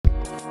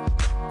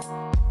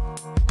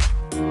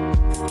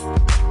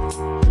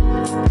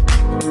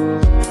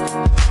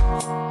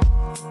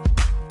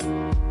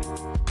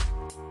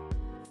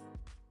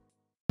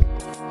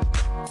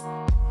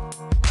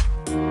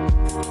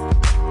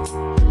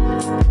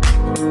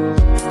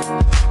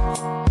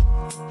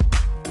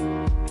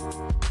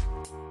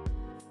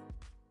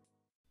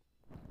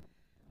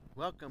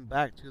welcome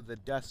back to the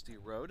Dusty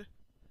Road.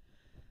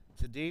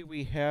 Today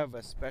we have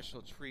a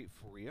special treat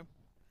for you,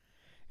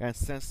 and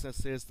since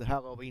this is the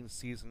Halloween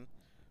season,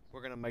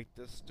 we're going to make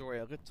this story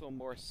a little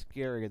more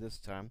scary this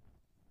time.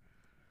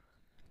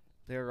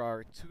 There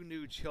are two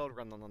new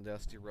children on the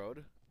Dusty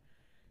Road.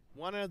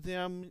 One of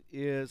them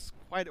is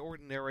quite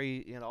ordinary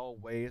in all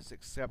ways,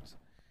 except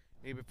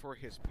maybe for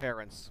his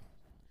parents.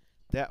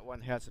 That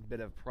one has a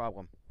bit of a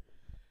problem.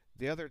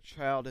 The other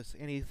child is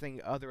anything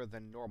other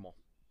than normal.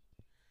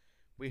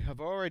 We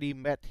have already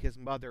met his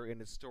mother in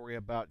his story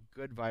about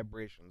good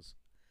vibrations.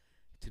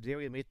 Today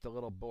we meet the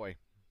little boy.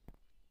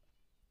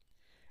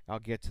 I'll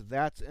get to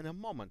that in a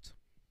moment.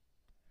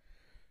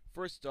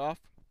 First off,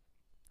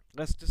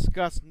 let's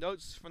discuss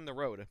notes from the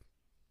road.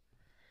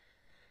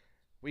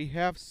 We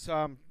have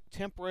some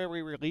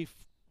temporary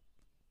relief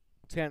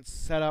tents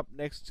set up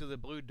next to the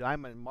Blue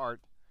Diamond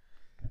Mart.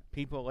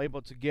 People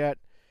able to get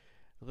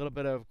a little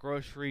bit of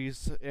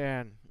groceries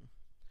and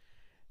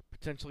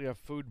potentially a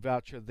food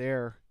voucher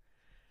there.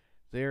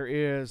 There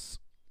is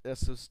a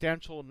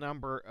substantial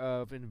number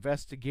of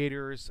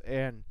investigators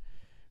and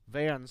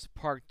vans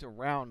parked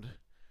around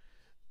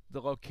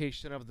the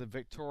location of the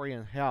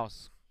Victorian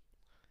house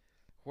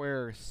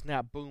where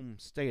Snap Boom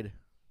stayed.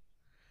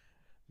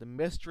 The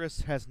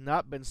mistress has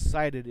not been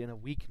sighted in a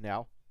week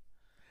now.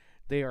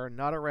 They are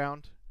not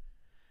around.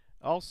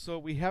 Also,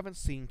 we haven't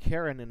seen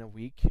Karen in a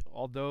week,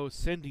 although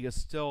Cindy is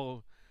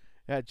still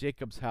at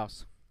Jacob's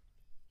house.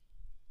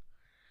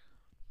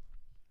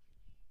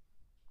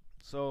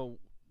 So,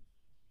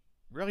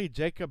 really,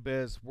 Jacob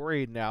is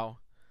worried now.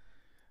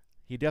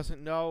 He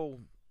doesn't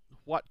know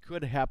what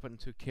could happen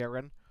to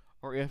Karen,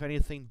 or if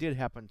anything did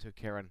happen to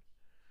Karen.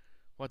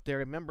 What they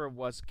remember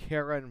was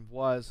Karen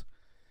was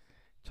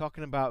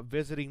talking about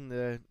visiting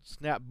the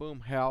Snap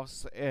Boom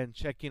house and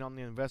checking on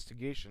the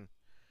investigation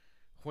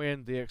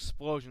when the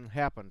explosion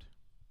happened.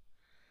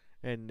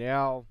 And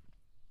now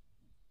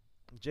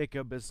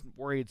Jacob is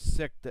worried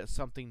sick that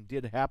something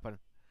did happen,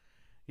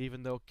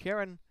 even though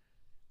Karen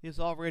is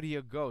already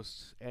a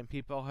ghost, and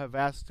people have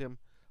asked him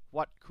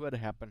what could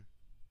happen.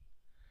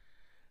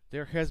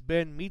 There has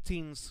been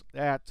meetings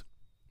at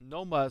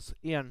Noma's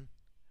Inn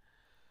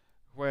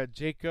where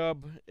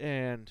Jacob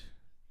and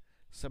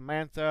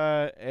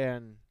Samantha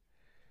and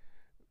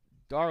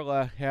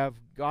Darla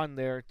have gone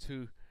there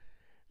to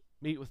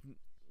meet with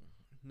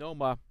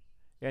Noma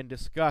and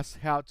discuss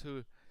how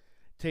to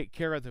take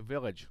care of the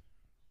village.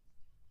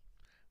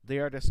 They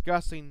are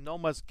discussing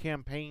Noma's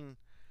campaign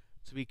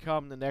to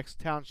become the next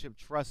township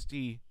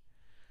trustee.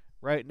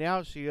 Right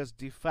now, she is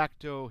de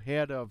facto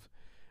head of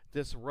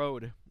this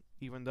road,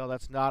 even though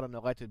that's not an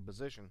elected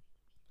position.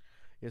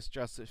 It's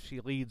just that she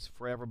leads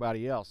for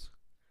everybody else.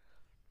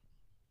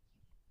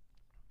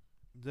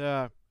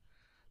 The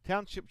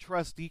township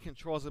trustee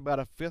controls about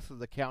a fifth of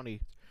the county.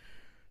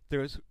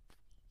 There's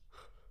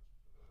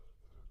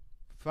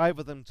 5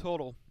 of them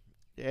total,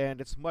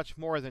 and it's much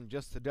more than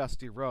just the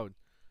Dusty Road.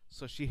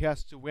 So she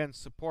has to win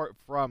support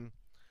from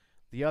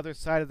the other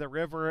side of the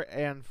river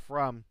and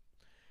from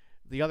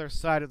the other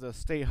side of the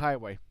state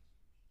highway.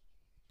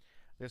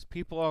 There's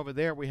people over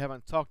there we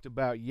haven't talked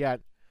about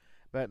yet,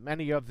 but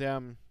many of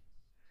them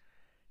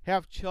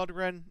have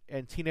children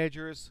and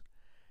teenagers.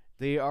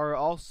 They are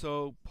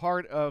also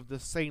part of the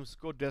same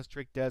school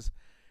district as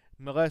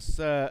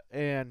Melissa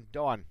and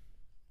Dawn.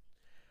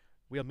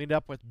 We'll meet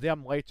up with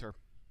them later.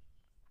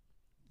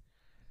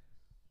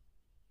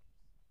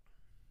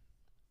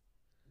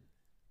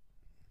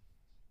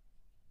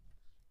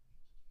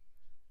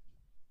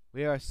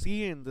 We are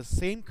seeing the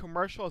same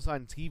commercials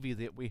on TV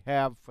that we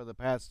have for the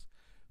past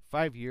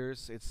 5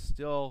 years. It's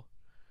still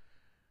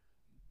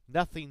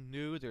nothing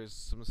new. There's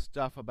some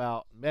stuff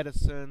about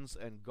medicines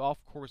and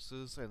golf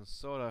courses and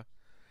soda.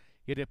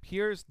 It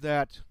appears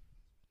that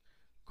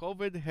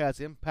COVID has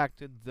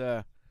impacted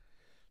the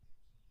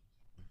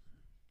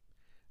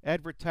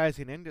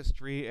advertising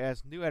industry,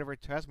 as new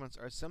advertisements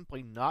are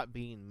simply not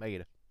being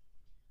made.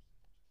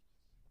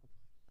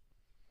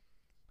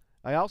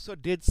 I also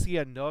did see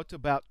a note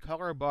about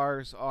color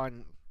bars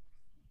on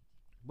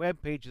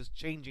web pages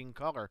changing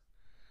color.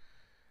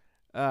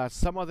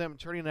 Some of them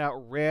turning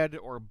out red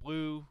or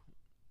blue,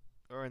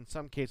 or in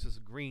some cases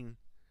green.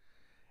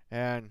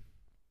 And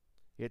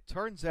it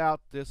turns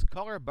out this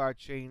color bar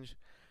change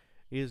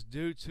is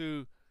due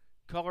to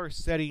color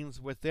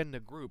settings within the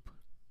group.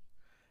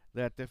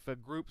 That if a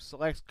group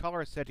selects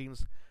color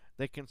settings,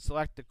 they can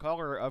select the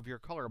color of your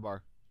color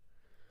bar.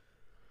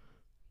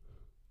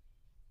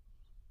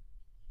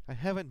 I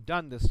haven't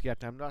done this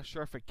yet. I'm not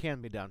sure if it can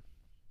be done.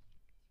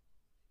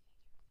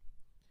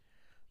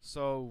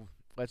 So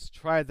let's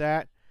try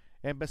that.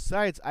 And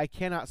besides, I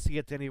cannot see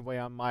it anyway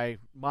on my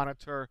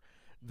monitor.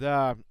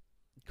 The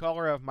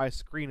color of my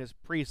screen is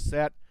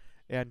preset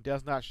and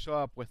does not show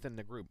up within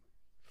the group.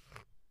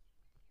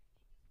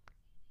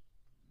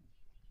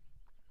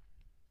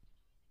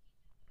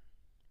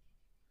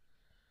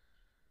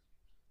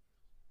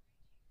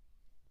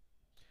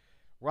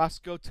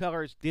 Roscoe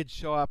Tellers did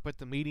show up at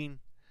the meeting.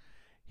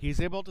 He's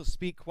able to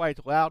speak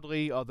quite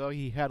loudly, although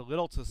he had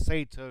little to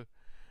say to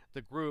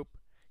the group.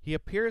 He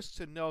appears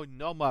to know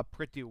Noma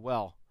pretty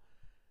well.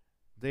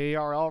 They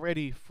are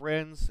already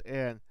friends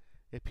and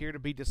appear to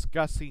be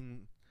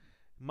discussing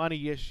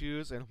money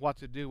issues and what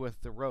to do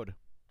with the road.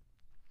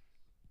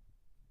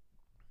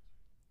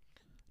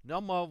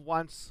 Noma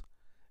wants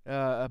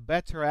a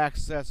better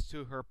access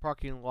to her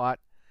parking lot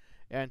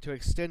and to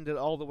extend it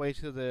all the way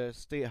to the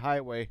state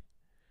highway.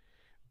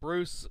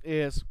 Bruce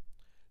is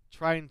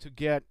trying to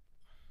get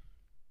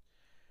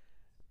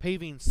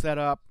paving set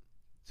up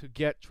to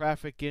get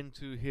traffic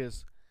into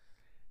his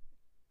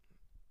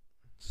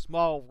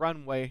small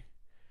runway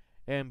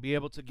and be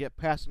able to get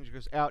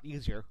passengers out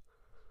easier.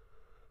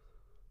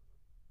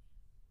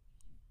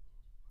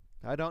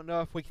 I don't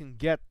know if we can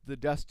get the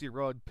dusty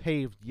road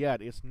paved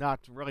yet. It's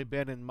not really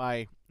been in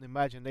my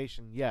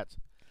imagination yet.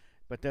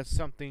 But that's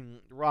something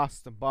Ross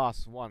the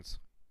boss wants.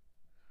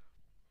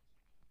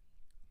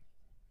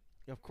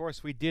 Of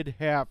course, we did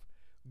have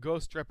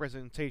ghost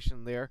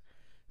representation there.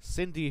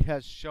 Cindy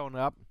has shown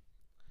up.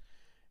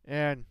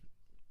 And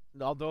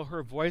although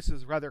her voice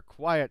is rather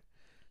quiet,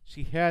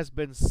 she has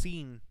been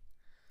seen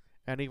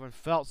and even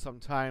felt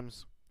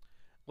sometimes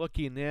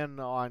looking in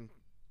on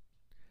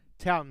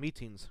town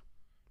meetings.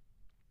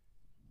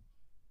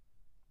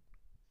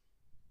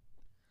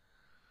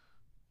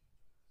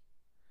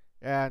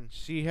 And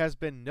she has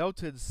been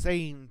noted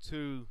saying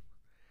to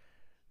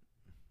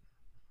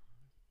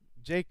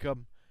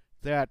Jacob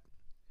that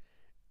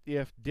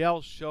if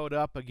Dell showed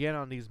up again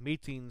on these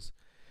meetings,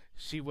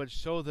 she would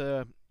show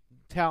the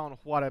town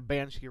what a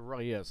band she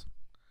really is.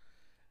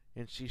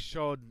 And she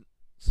showed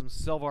some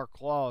silver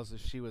claws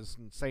as she was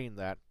saying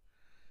that.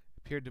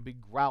 Appeared to be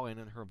growling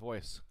in her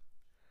voice.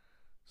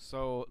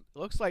 So it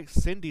looks like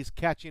Cindy's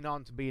catching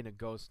on to being a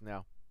ghost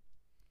now.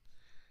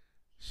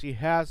 She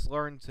has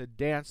learned to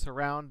dance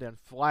around and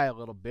fly a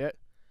little bit.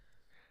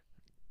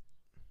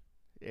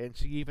 And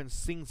she even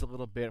sings a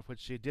little bit, which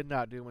she did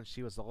not do when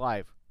she was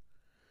alive.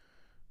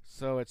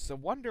 So it's a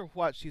wonder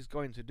what she's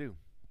going to do.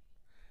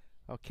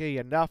 Okay,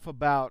 enough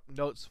about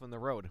notes from the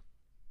road.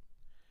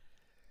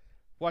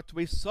 What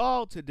we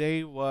saw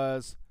today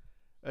was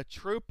a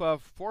troop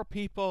of 4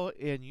 people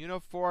in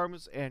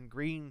uniforms and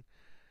green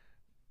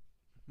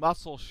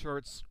muscle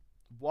shirts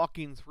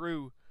walking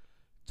through,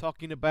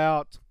 talking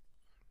about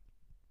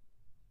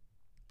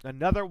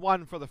another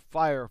one for the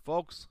fire,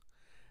 folks.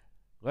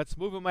 Let's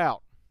move them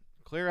out.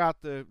 Clear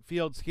out the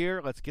fields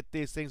here. Let's get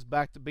these things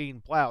back to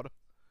being plowed.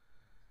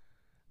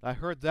 I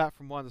heard that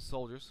from one of the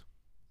soldiers.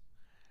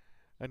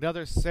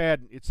 Another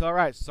said, "It's all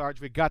right, Sarge.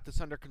 We got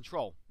this under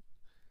control.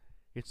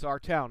 It's our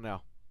town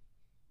now."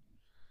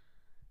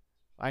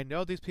 I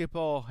know these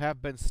people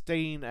have been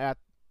staying at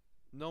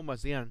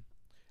Noma's Inn,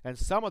 and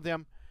some of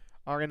them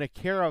are in a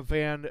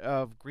caravan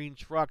of green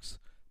trucks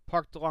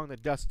parked along the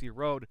dusty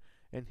road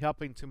and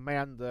helping to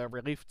man the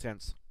relief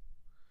tents.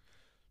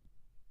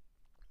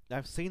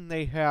 I've seen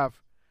they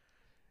have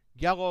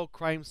yellow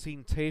crime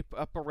scene tape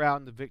up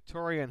around the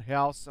Victorian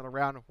house and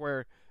around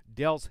where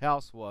Dell's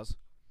house was.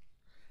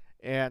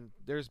 And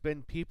there's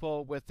been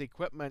people with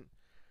equipment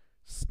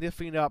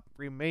sniffing up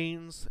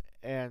remains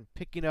and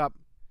picking up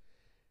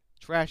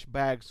trash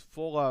bags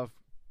full of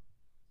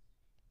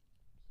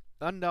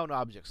unknown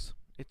objects.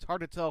 It's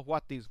hard to tell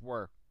what these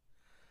were.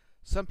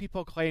 Some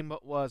people claim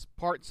it was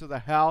parts of the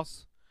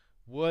house,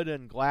 wood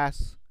and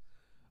glass.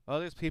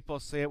 Others people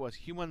say it was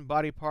human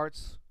body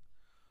parts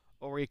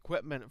or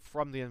equipment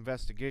from the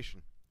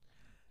investigation.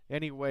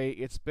 Anyway,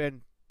 it's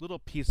been little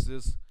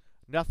pieces,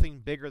 nothing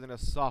bigger than a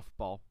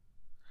softball.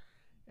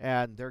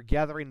 And they're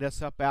gathering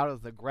this up out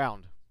of the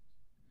ground.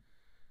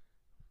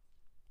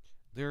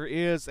 There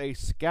is a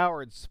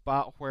scoured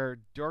spot where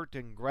dirt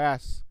and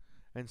grass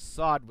and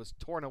sod was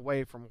torn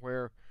away from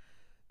where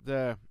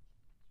the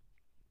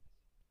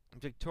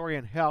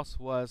Victorian house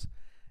was,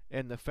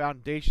 and the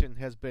foundation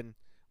has been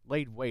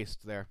laid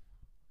waste there.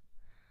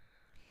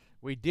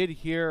 We did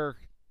hear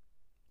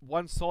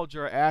one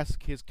soldier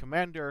ask his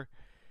commander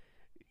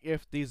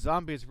if these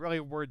zombies really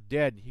were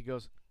dead. He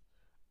goes,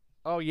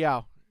 "Oh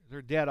yeah,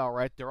 they're dead all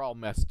right. They're all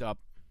messed up."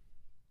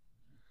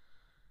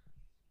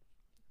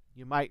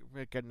 You might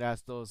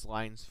recognize those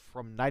lines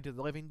from Night of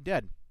the Living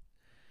Dead.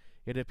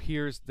 It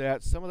appears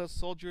that some of the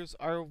soldiers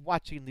are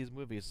watching these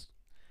movies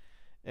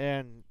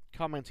and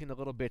commenting a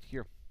little bit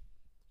here.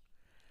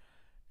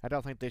 I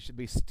don't think they should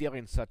be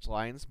stealing such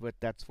lines, but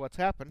that's what's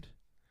happened.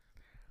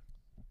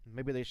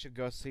 Maybe they should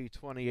go see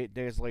 28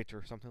 Days Later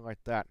or something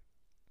like that.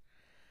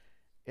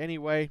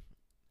 Anyway,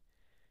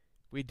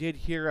 we did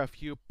hear a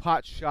few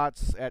pot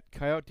shots at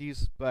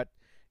coyotes, but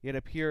it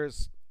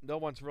appears no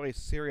one's really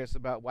serious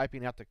about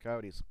wiping out the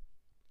coyotes.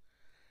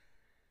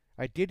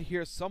 I did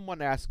hear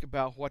someone ask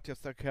about what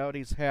if the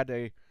coyotes had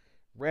a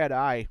red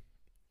eye.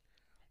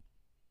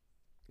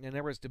 And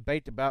there was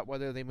debate about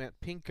whether they meant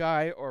pink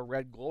eye or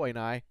red glowing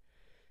eye.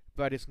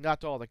 But it's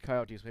not all the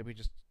coyotes, maybe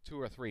just 2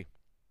 or 3.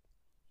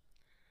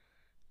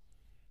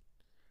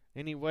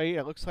 Anyway,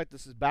 it looks like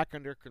this is back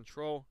under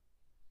control.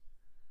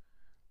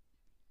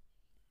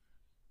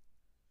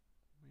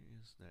 Where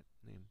is that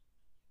name?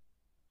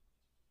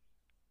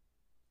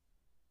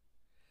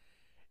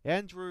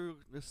 Andrew,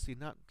 let's see,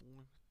 not.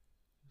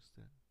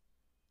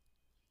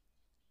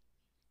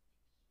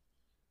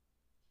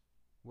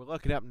 We're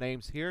looking up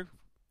names here.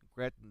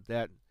 Regret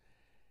that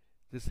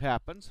this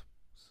happens.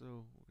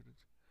 So,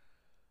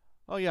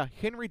 oh yeah,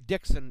 Henry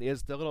Dixon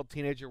is the little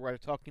teenager we're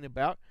talking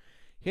about.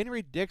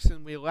 Henry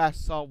Dixon, we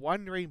last saw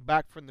wandering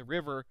back from the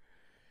river.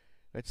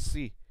 Let's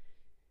see.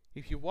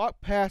 If you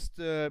walk past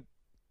the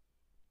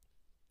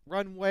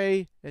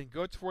runway and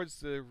go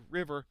towards the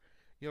river,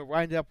 you'll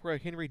wind up where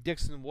Henry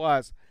Dixon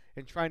was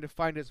and trying to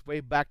find his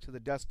way back to the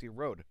dusty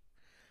road.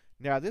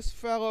 Now, this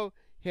fellow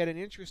had an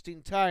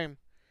interesting time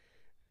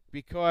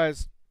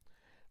because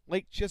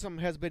Lake Chisholm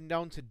has been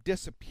known to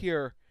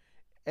disappear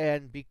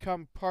and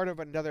become part of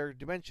another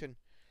dimension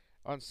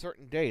on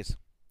certain days.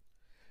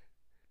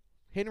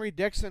 Henry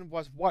Dixon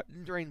was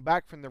wandering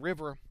back from the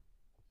river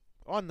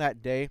on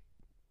that day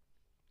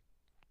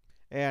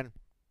and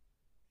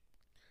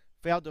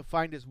failed to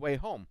find his way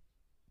home.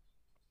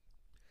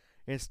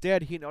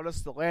 Instead, he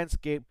noticed the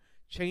landscape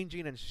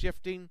changing and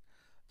shifting,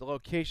 the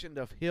location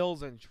of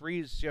hills and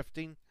trees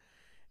shifting,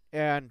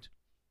 and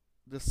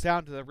the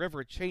sound of the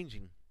river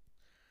changing.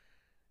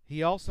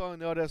 He also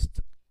noticed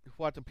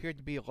what appeared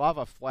to be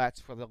lava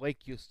flats where the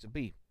lake used to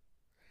be.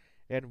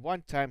 And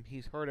one time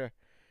he heard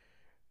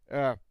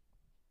a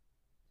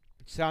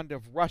sound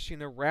of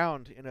rushing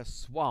around in a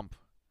swamp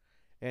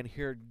and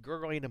heard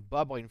gurgling and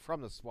bubbling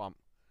from the swamp.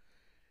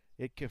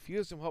 It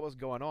confused him what was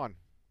going on.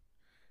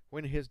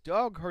 When his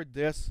dog heard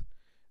this,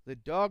 the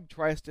dog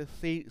tries to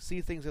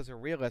see things as a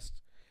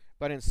realist,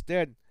 but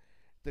instead,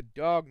 the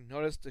dog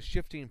noticed the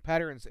shifting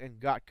patterns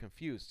and got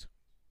confused.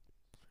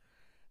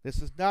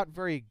 This is not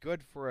very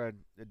good for a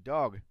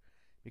dog,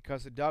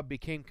 because the dog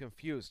became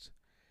confused.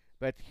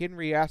 But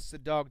Henry asked the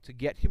dog to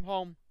get him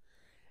home,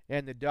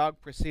 and the dog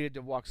proceeded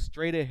to walk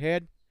straight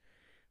ahead,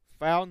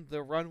 found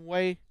the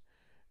runway,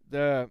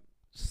 the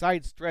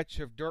side stretch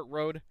of dirt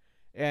road,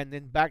 and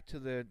then back to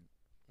the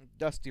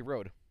dusty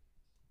road.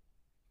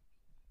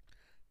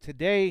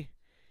 Today,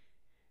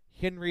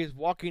 Henry is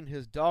walking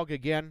his dog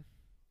again.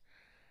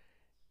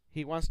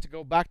 He wants to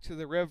go back to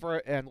the river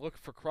and look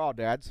for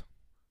crawdads.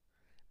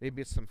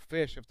 Maybe some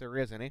fish if there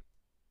is any.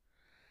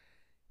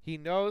 He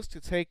knows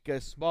to take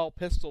a small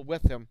pistol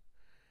with him,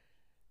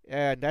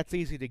 and that's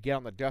easy to get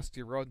on the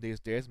dusty road these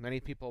days. Many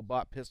people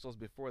bought pistols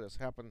before this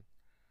happened.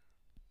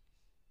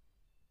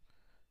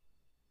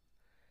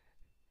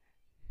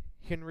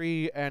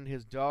 Henry and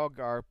his dog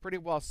are pretty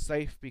well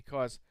safe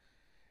because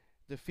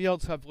the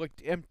fields have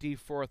looked empty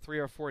for 3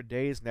 or 4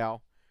 days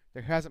now.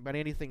 There hasn't been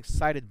anything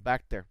sighted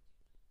back there.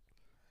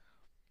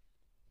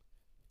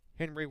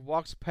 Henry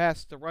walks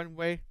past the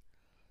runway.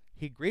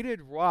 He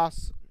greeted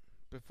Ross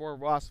before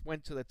Ross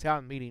went to the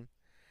town meeting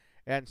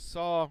and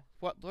saw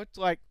what looked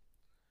like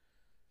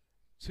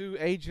 2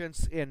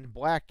 agents in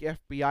black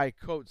FBI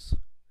coats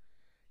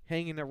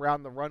hanging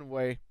around the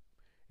runway,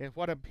 and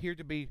what appeared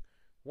to be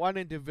one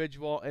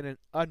individual in an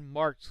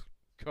unmarked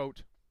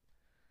coat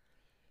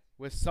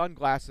with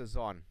sunglasses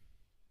on.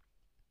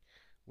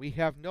 We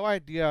have no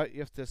idea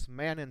if this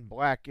man in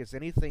black is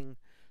anything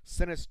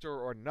sinister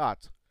or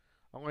not,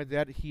 only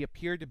that he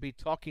appeared to be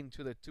talking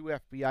to the 2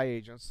 FBI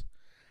agents,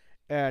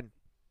 and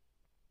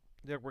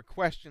there were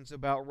questions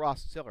about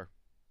Ross Tiller.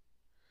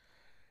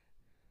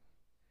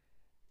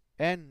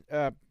 And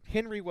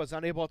Henry was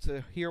unable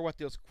to hear what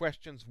those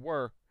questions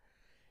were,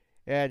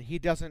 and he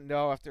doesn't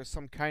know if there's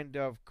some kind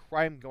of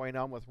crime going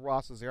on with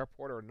Ross's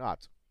airport or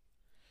not.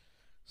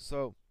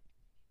 So,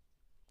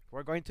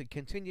 we're going to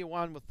continue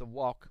on with the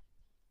walk.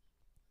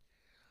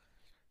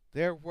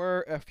 There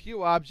were a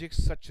few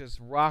objects such as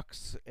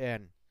rocks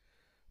and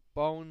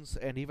bones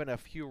and even a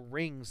few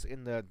rings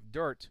in the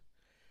dirt,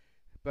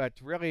 but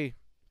really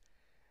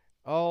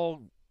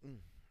all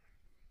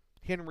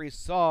Henry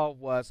saw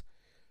was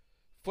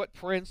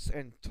footprints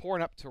and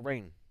torn up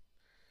terrain,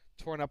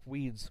 torn up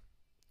weeds,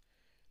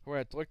 where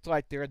it looked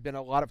like there had been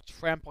a lot of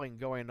trampling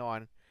going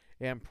on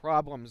and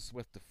problems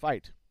with the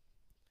fight.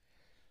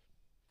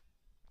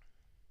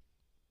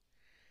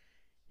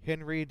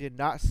 Henry did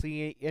not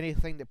see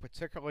anything that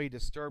particularly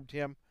disturbed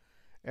him,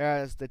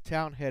 as the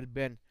town had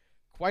been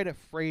quite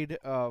afraid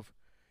of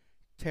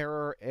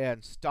terror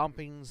and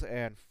stompings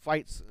and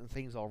fights and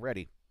things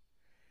already.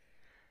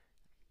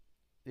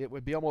 It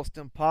would be almost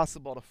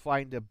impossible to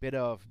find a bit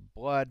of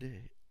blood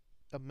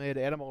amid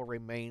animal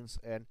remains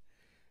and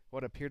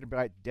what appeared to be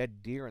like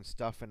dead deer and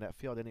stuff in that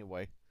field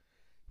anyway.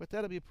 But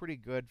that'll be pretty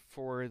good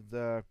for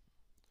the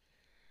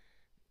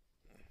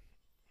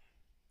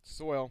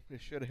soil.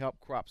 It should help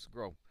crops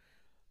grow.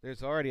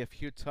 There's already a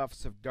few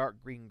tufts of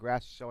dark green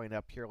grass showing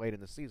up here late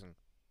in the season.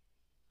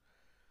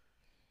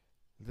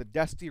 The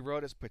dusty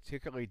road is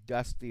particularly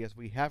dusty as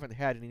we haven't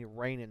had any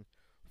rain in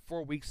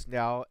 4 weeks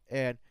now,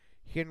 and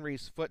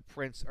Henry's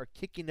footprints are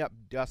kicking up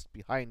dust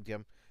behind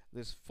him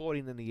that's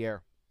floating in the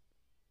air.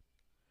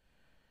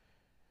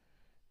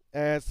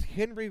 As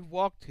Henry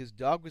walked, his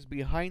dog was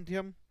behind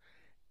him,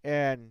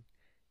 and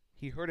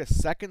he heard a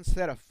second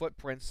set of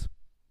footprints.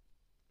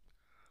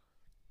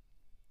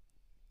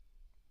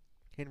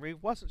 Henry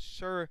wasn't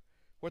sure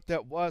what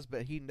that was,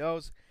 but he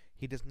knows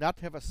he does not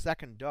have a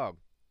second dog.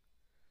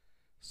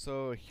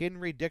 So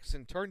Henry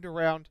Dixon turned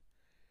around,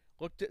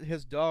 looked at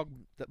his dog,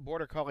 the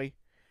Border Collie,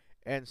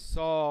 and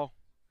saw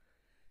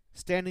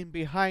standing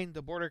behind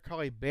the Border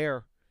Collie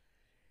bear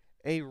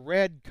a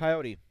red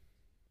coyote.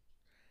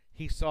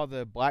 He saw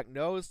the black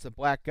nose, the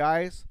black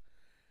eyes,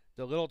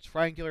 the little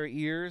triangular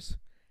ears,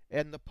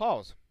 and the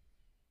paws.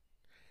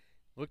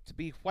 Looked to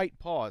be white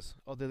paws,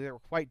 although they were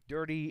quite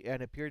dirty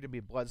and appeared to be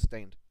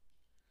bloodstained.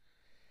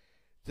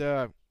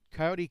 The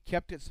coyote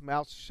kept its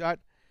mouth shut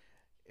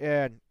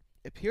and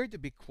appeared to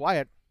be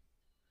quiet.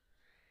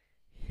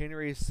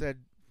 Henry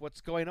said,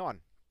 "What's going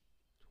on?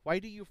 Why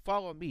do you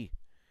follow me?"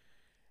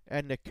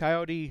 And the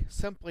coyote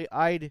simply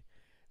eyed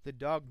the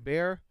dog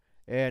bear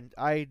and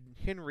eyed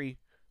Henry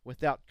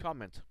without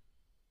comment.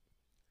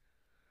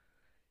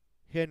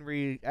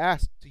 Henry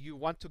asked, "Do you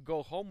want to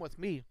go home with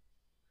me?"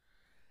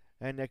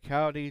 And the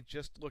coyote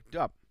just looked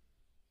up.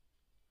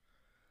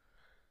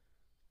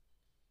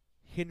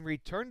 Henry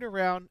turned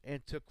around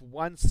and took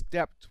one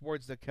step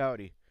towards the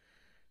coyote.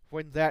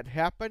 When that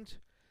happened,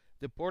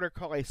 the Border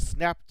Collie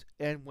snapped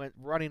and went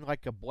running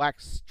like a black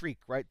streak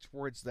right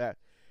towards that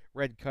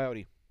red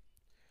coyote.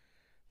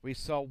 We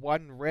saw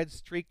one red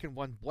streak and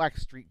one black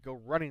streak go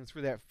running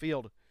through that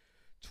field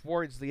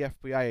towards the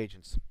FBI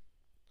agents.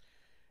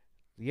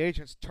 The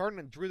agents turned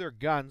and drew their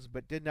guns,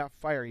 but did not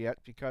fire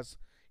yet because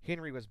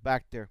Henry was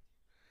back there.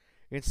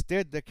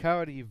 Instead, the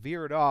coyote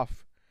veered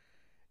off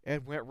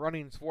and went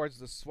running towards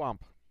the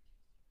swamp.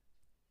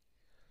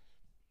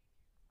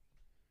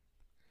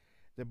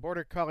 The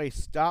Border Collie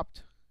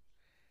stopped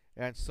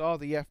and saw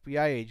the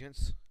FBI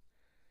agents.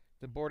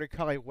 The Border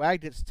Collie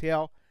wagged its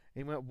tail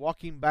and went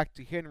walking back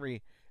to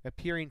Henry,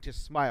 appearing to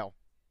smile.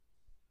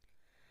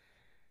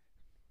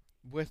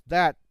 With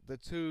that, the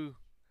two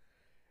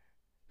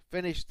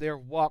finished their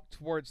walk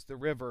towards the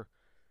river,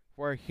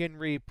 where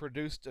Henry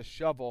produced a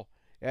shovel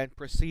and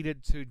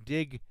proceeded to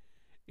dig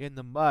in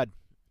the mud,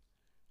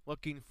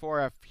 looking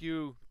for a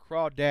few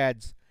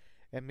crawdads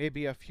and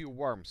maybe a few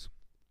worms.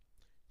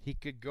 He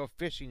could go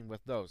fishing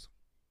with those.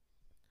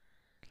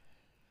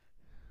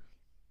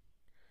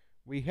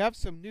 We have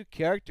some new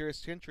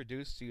characters to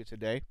introduce to you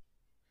today.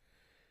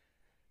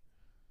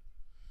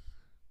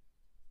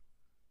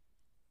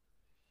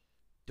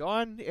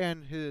 Don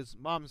and her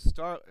mom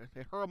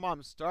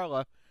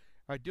Starla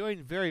are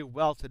doing very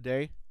well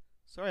today.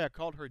 Sorry I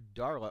called her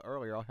Darla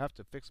earlier. I'll have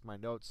to fix my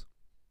notes.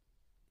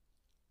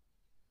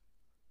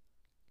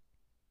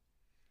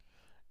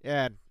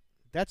 And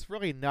that's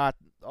really not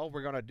all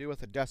we're going to do with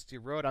the Dusty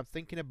Road. I'm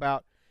thinking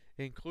about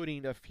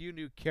including a few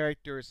new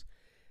characters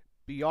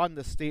beyond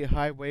the state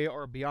highway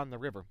or beyond the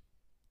river.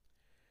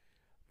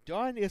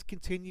 Dawn is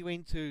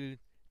continuing to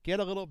get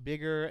a little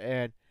bigger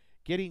and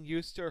getting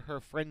used to her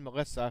friend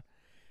Melissa.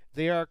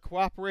 They are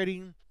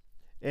cooperating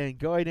and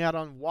going out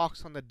on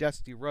walks on the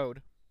Dusty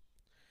Road.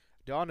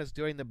 Dawn is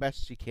doing the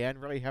best she can,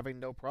 really having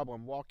no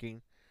problem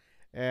walking,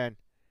 and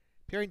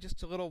appearing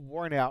just a little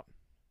worn out.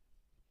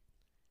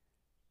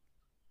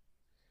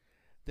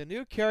 The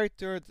new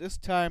character this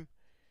time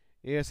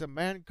is a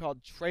man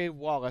called Trey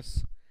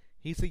Wallace.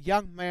 He's a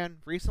young man,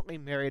 recently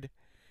married,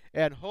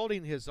 and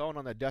holding his own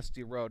on the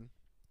Dusty Road.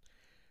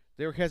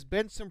 There has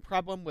been some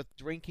problem with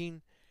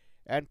drinking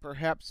and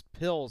perhaps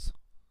pills.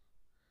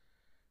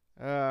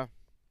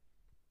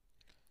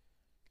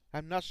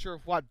 I'm not sure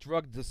what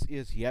drug this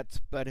is yet,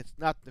 but it's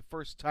not the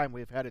first time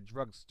we've had a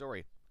drug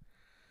story.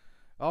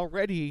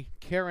 Already,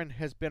 Karen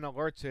has been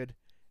alerted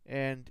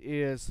and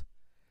is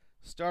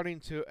starting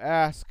to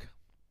ask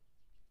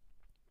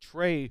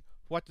Trey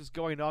what is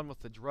going on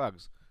with the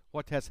drugs,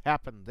 what has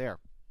happened there.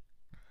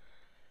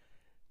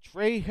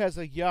 Trey has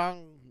a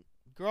young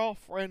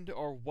girlfriend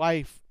or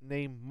wife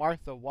named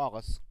Martha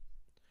Wallace.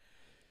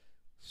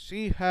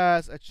 She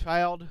has a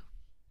child.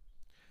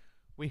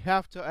 We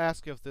have to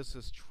ask if this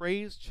is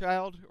Trey's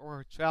child or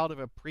a child of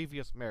a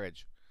previous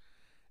marriage.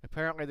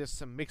 Apparently there's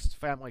some mixed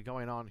family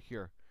going on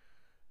here.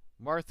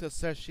 Martha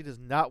says she does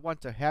not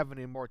want to have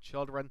any more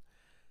children.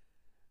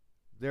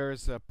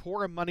 There's a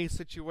poor money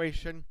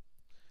situation.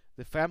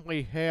 The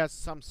family has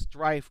some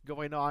strife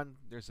going on.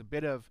 There's a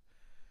bit of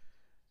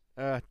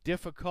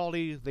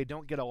difficulty. They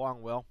don't get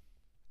along well.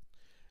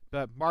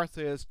 But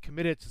Martha is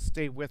committed to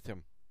stay with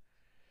him.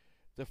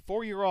 The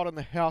 4-year-old in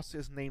the house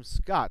is named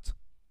Scott.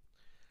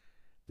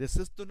 This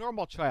is the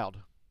normal child.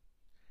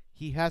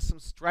 He has some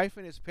strife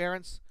in his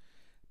parents,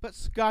 but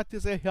Scott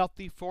is a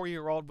healthy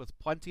 4-year-old with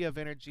plenty of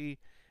energy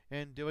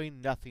and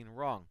doing nothing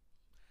wrong.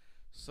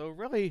 So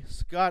really,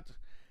 Scott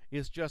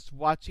is just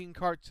watching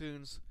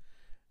cartoons,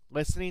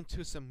 listening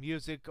to some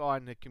music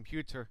on the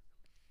computer,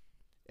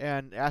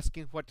 and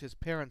asking what his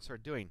parents are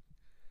doing.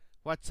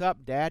 What's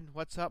up, Dad?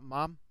 What's up,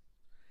 Mom?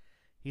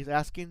 He's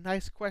asking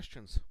nice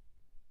questions.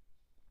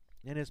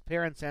 And his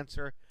parents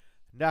answer,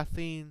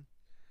 nothing.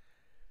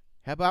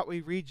 How about we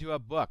read you a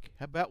book?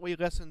 How about we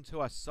listen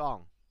to a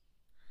song?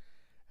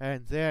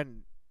 And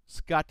then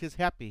Scott is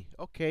happy.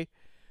 Okay,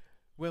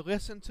 we'll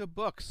listen to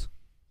books.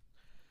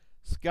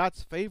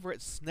 Scott's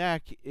favorite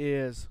snack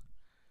is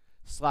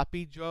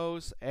Sloppy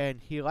Joes,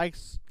 and he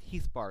likes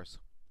Heath bars.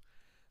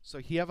 So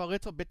he have a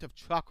little bit of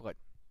chocolate.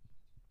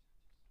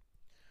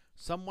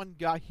 Someone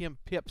got him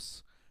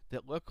Pips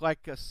that look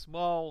like a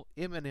small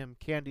M&M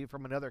candy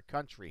from another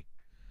country.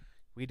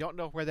 We don't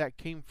know where that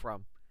came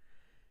from.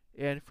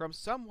 And from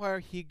somewhere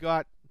he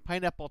got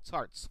pineapple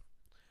tarts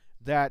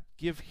that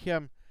give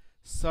him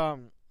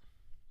some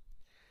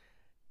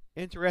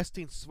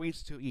interesting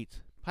sweets to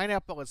eat.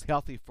 Pineapple is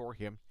healthy for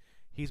him.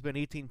 He's been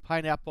eating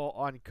pineapple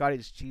on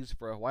cottage cheese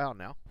for a while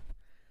now.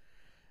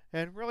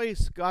 And really,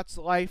 Scott's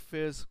life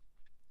is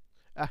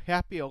a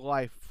happy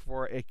life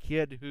for a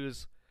kid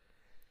whose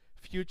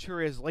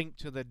future is linked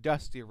to the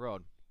dusty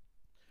road.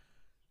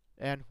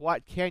 And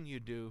what can you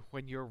do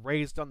when you're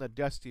raised on the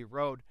dusty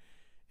road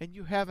and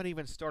you haven't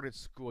even started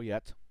school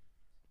yet?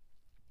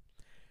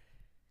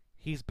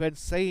 He's been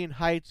saying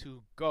hi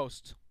to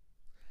Ghost.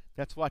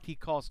 That's what he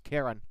calls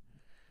Karen.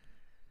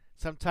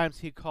 Sometimes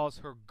he calls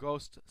her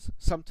Ghost.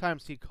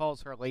 Sometimes he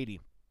calls her Lady.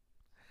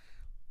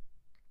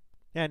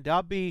 And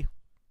I'll be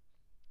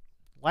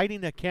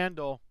lighting a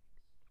candle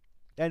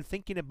and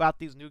thinking about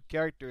these new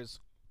characters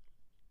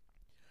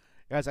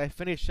as I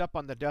finish up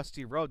on the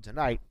dusty road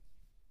tonight.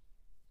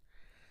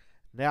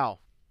 Now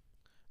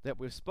that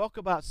we've spoke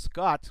about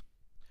Scott,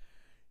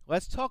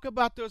 let's talk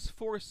about those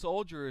 4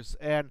 soldiers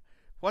and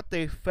what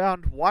they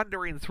found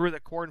wandering through the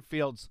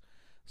cornfields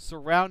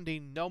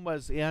surrounding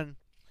Noma's Inn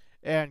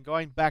and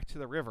going back to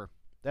the river.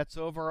 That's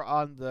over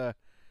on the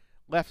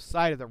left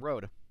side of the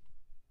road.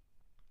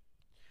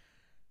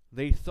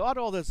 They thought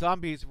all the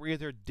zombies were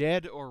either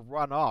dead or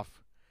run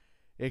off,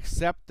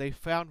 except they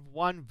found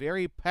one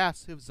very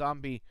passive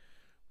zombie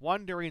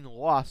wandering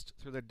lost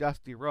through the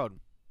dusty road,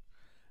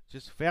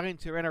 just failing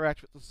to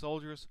interact with the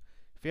soldiers,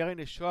 failing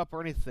to show up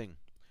or anything.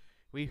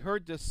 We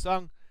heard this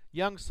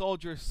young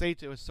soldier say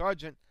to his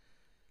sergeant,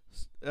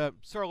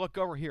 "Sir, look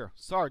over here.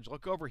 Sarge,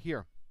 look over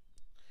here."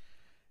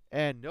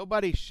 And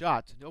nobody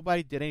shot.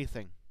 Nobody did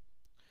anything.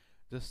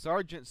 The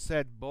sergeant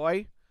said,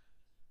 "Boy,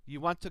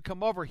 you want to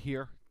come over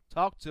here?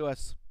 Talk to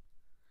us."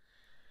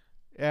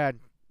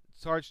 And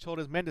Sarge told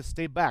his men to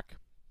stay back.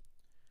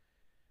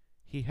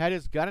 He had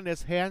his gun in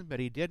his hand, but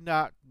he did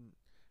not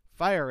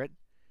fire it.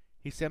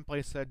 He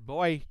simply said,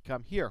 "Boy,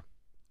 come here."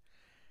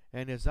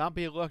 And the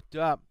zombie looked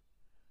up.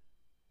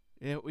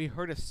 We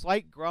heard a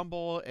slight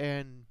grumble,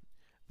 and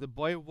the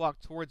boy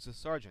walked towards the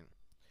sergeant.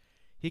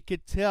 He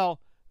could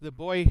tell the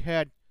boy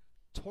had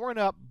torn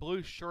up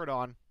blue shirt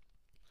on.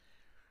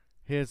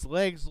 His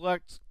legs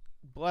looked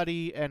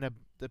bloody, and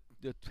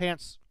the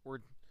pants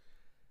were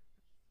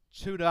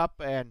chewed up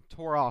and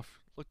tore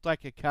off. Looked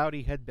like a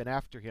coyote had been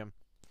after him.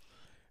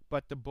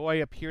 But the boy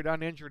appeared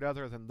uninjured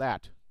other than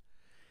that.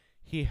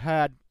 He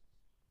had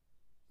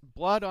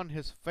blood on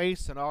his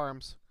face and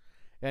arms,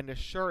 and the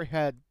shirt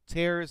had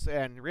tears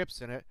and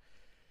rips in it.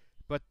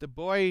 But the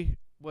boy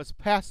was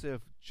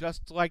passive,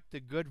 just like the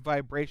Good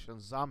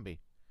Vibrations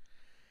zombie.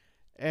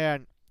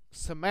 And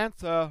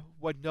Samantha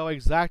would know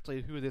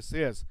exactly who this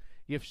is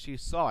if she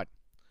saw it.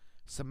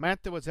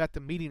 Samantha was at the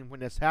meeting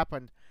when this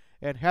happened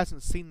and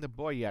hasn't seen the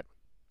boy yet.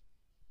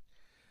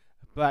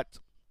 But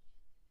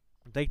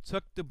they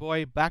took the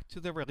boy back to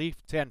the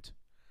relief tent,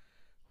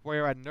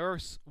 where a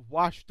nurse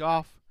washed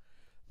off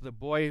the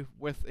boy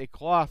with a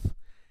cloth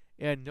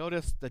and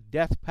noticed the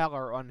death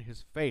pallor on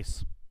his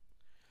face.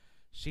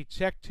 She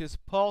checked his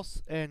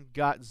pulse and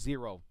got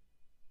 0.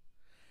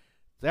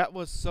 That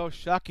was so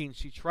shocking,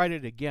 she tried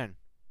it again,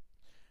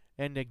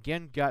 and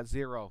again got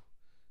 0.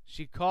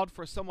 She called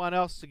for someone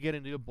else to get a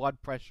new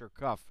blood pressure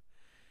cuff,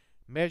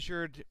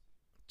 measured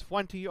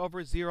 20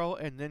 over 0,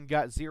 and then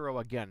got 0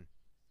 again.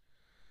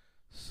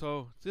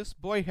 So this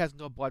boy has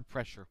no blood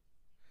pressure.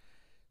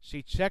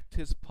 She checked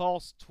his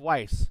pulse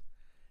twice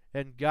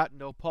and got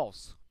no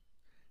pulse,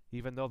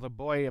 even though the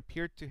boy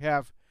appeared to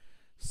have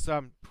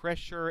some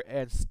pressure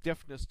and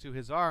stiffness to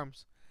his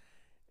arms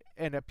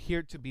and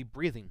appeared to be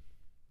breathing.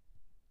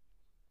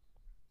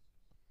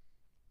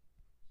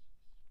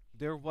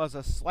 There was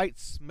a slight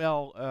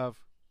smell of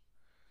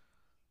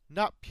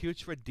not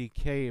putrid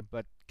decay,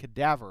 but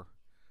cadaver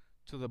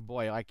to the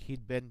boy, like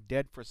he'd been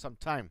dead for some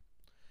time.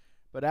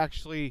 But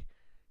actually,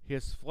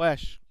 his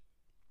flesh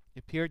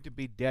appeared to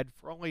be dead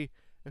for only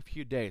a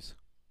few days.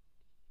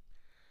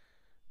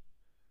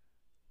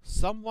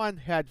 Someone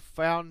had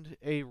found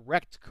a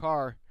wrecked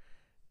car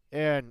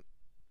and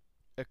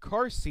a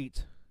car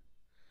seat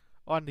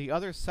on the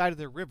other side of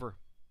the river,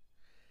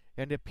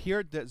 and it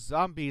appeared that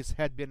zombies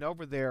had been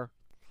over there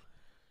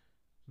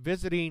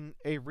visiting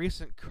a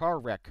recent car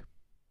wreck.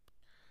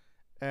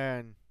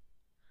 And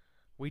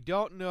we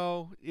don't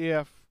know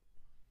if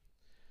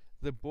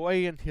the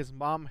boy and his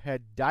mom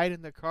had died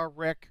in the car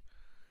wreck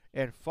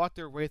and fought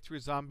their way through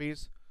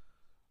zombies,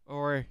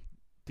 or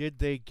did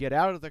they get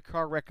out of the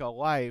car wreck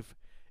alive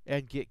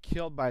and get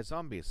killed by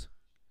zombies.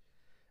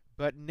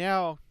 But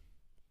now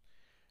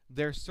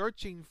they're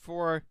searching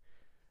for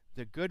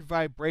the Good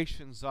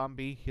Vibration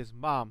zombie, his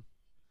mom,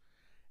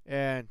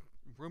 and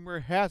rumor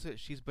has it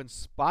she's been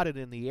spotted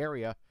in the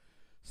area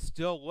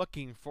still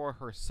looking for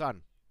her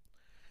son.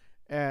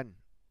 And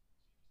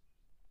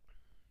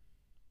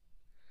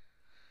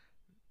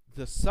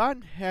The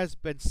son has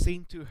been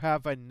seen to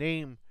have a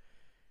name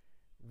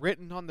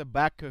written on the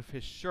back of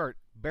his shirt,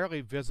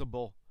 barely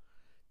visible.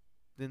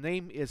 The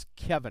name is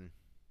Kevin.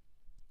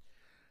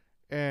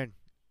 And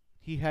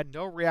he had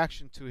no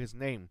reaction to his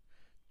name,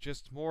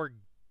 just more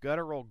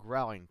guttural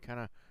growling, kind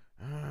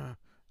of,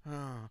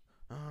 uh,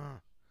 uh.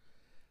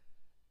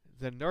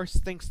 The nurse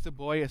thinks the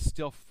boy is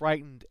still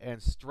frightened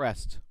and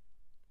stressed.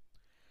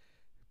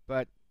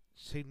 But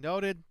she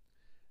noted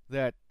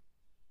that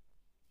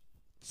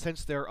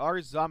since there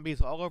are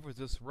zombies all over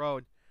this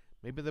road,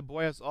 maybe the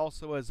boy is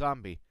also a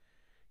zombie.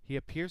 He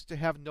appears to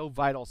have no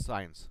vital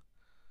signs.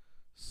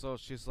 So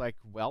she's like,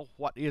 well,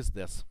 what is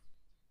this?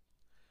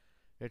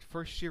 At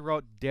first she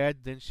wrote dead,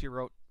 then she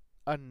wrote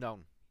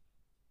unknown.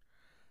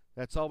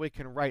 That's all we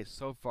can write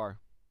so far.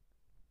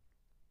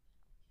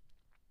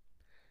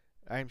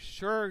 I'm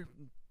sure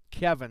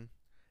Kevin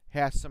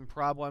has some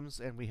problems,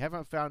 and we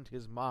haven't found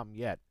his mom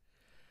yet.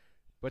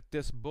 But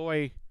this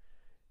boy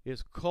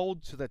is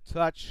cold to the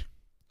touch.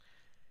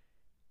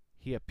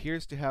 He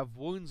appears to have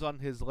wounds on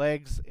his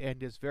legs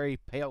and is very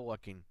pale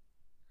looking.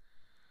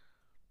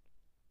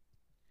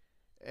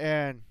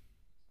 And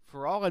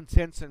for all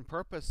intents and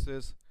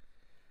purposes,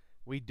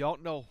 we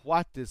don't know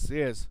what this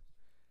is.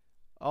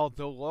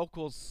 Although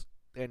locals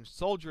and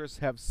soldiers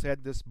have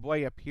said this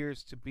boy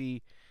appears to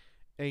be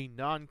a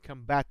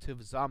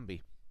non-combative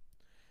zombie.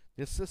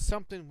 This is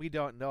something we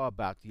don't know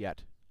about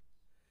yet.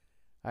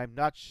 I'm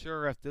not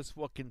sure if this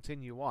will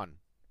continue on.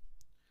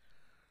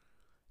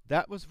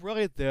 That was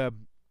really the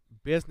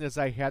business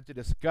I had to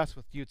discuss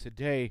with you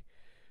today.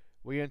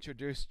 We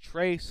introduced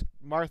Trace,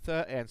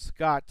 Martha, and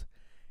Scott,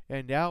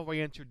 and now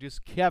we introduce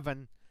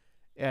Kevin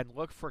and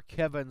look for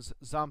Kevin's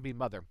zombie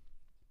mother.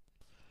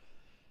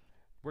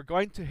 We're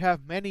going to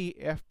have many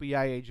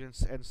FBI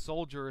agents and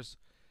soldiers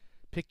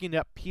picking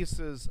up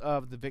pieces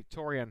of the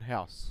Victorian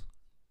house.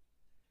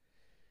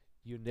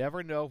 You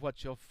never know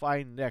what you'll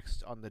find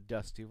next on the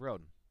dusty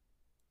road.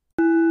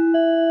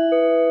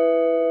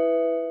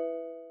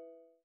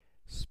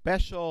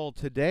 Special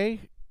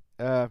today,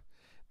 the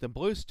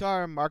Blue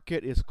Star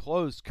Market is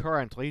closed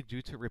currently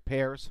due to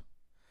repairs,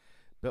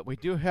 but we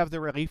do have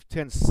the relief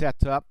tents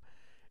set up,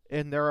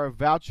 and there are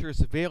vouchers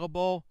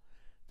available.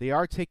 They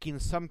are taking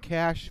some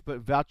cash, but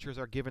vouchers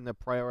are given the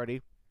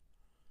priority.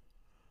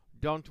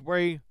 Don't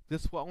worry,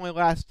 this will only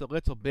last a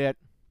little bit.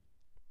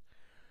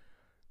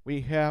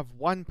 We have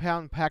 1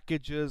 pound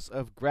packages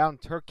of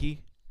ground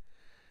turkey,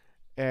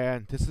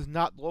 and this is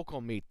not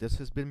local meat. This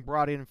has been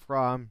brought in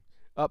from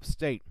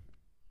upstate.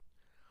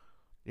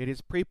 It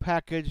is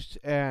prepackaged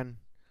and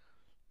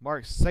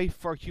marked safe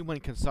for human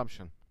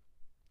consumption.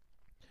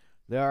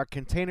 There are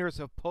containers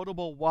of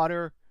potable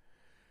water.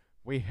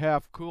 We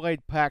have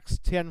Kool-Aid packs,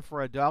 10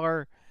 for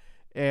 $1,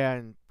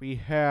 and we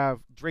have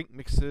drink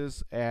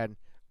mixes and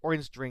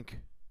orange drink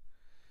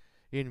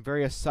in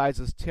various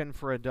sizes, 10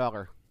 for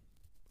 $1.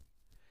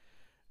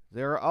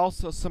 There are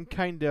also some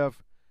kind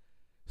of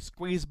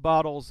squeeze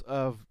bottles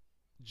of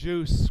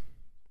juice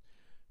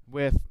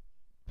with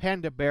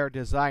panda bear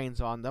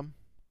designs on them.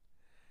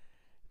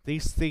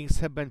 These things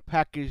have been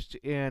packaged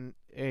in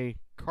a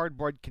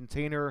cardboard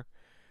container,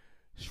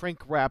 shrink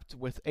wrapped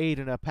with aid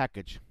in a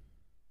package.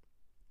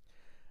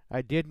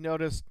 I did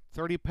notice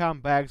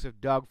 30-pound bags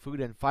of dog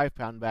food and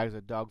 5-pound bags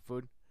of dog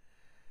food.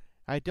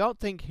 I don't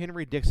think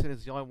Henry Dixon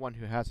is the only one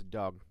who has a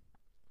dog,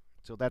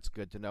 so that's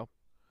good to know.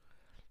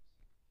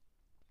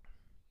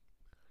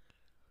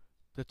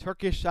 The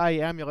Turkish eye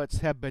amulets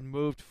have been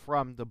moved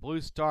from the Blue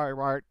Star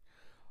Mart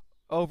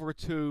over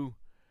to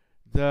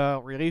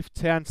the relief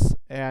tents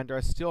and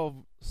are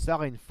still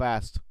selling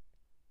fast.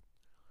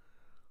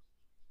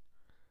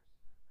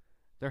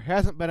 There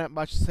hasn't been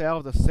much sale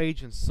of the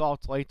sage and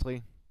salt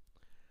lately,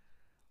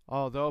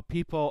 although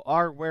people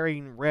are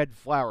wearing red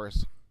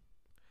flowers.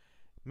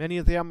 Many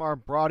of them are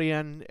brought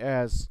in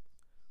as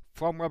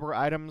foam rubber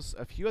items.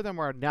 A few of them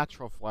are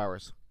natural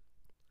flowers.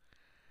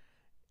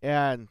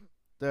 And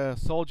the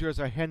soldiers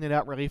are handing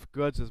out relief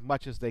goods as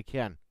much as they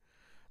can.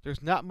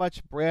 There's not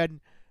much bread,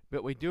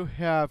 but we do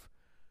have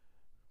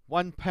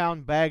 1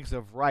 pound bags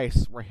of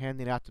rice we're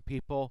handing out to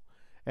people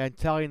and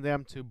telling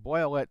them to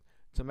boil it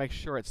to make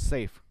sure it's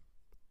safe.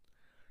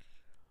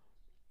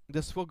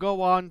 This will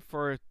go on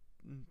for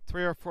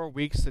 3 or 4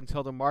 weeks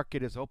until the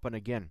market is open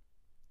again.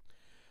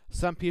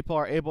 Some people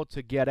are able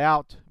to get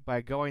out by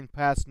going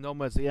past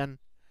Noma's Inn,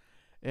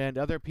 and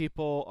other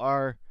people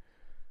are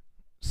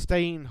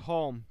staying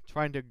home,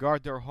 trying to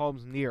guard their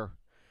homes near.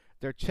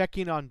 They're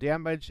checking on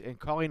damage and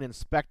calling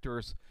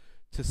inspectors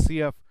to see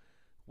if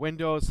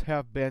windows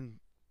have been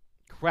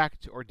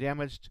cracked or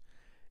damaged,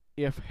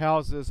 if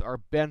houses are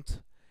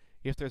bent,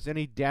 if there's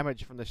any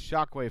damage from the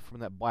shockwave from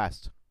that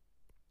blast.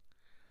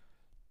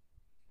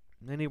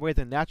 Anyway,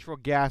 the natural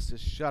gas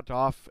is shut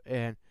off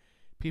and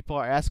people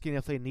are asking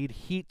if they need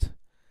heat.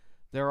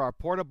 There are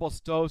portable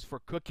stoves for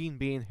cooking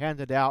being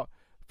handed out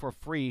for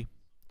free,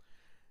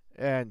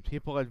 and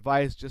people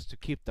advise just to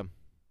keep them.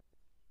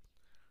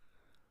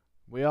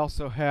 We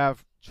also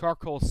have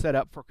charcoal set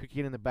up for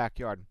cooking in the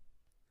backyard.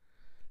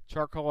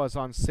 Charcoal is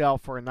on sale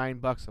for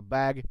 $9 a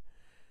bag.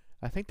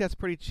 I think that's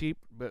pretty cheap,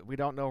 but we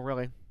don't know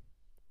really.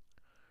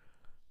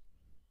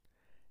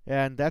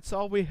 And that's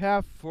all we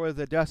have for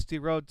the Dusty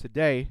Road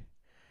today.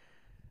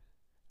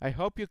 I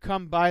hope you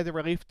come by the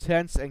relief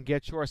tents and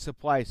get your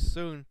supplies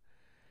soon.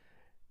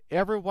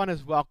 Everyone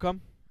is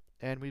welcome,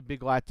 and we'd be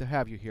glad to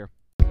have you here.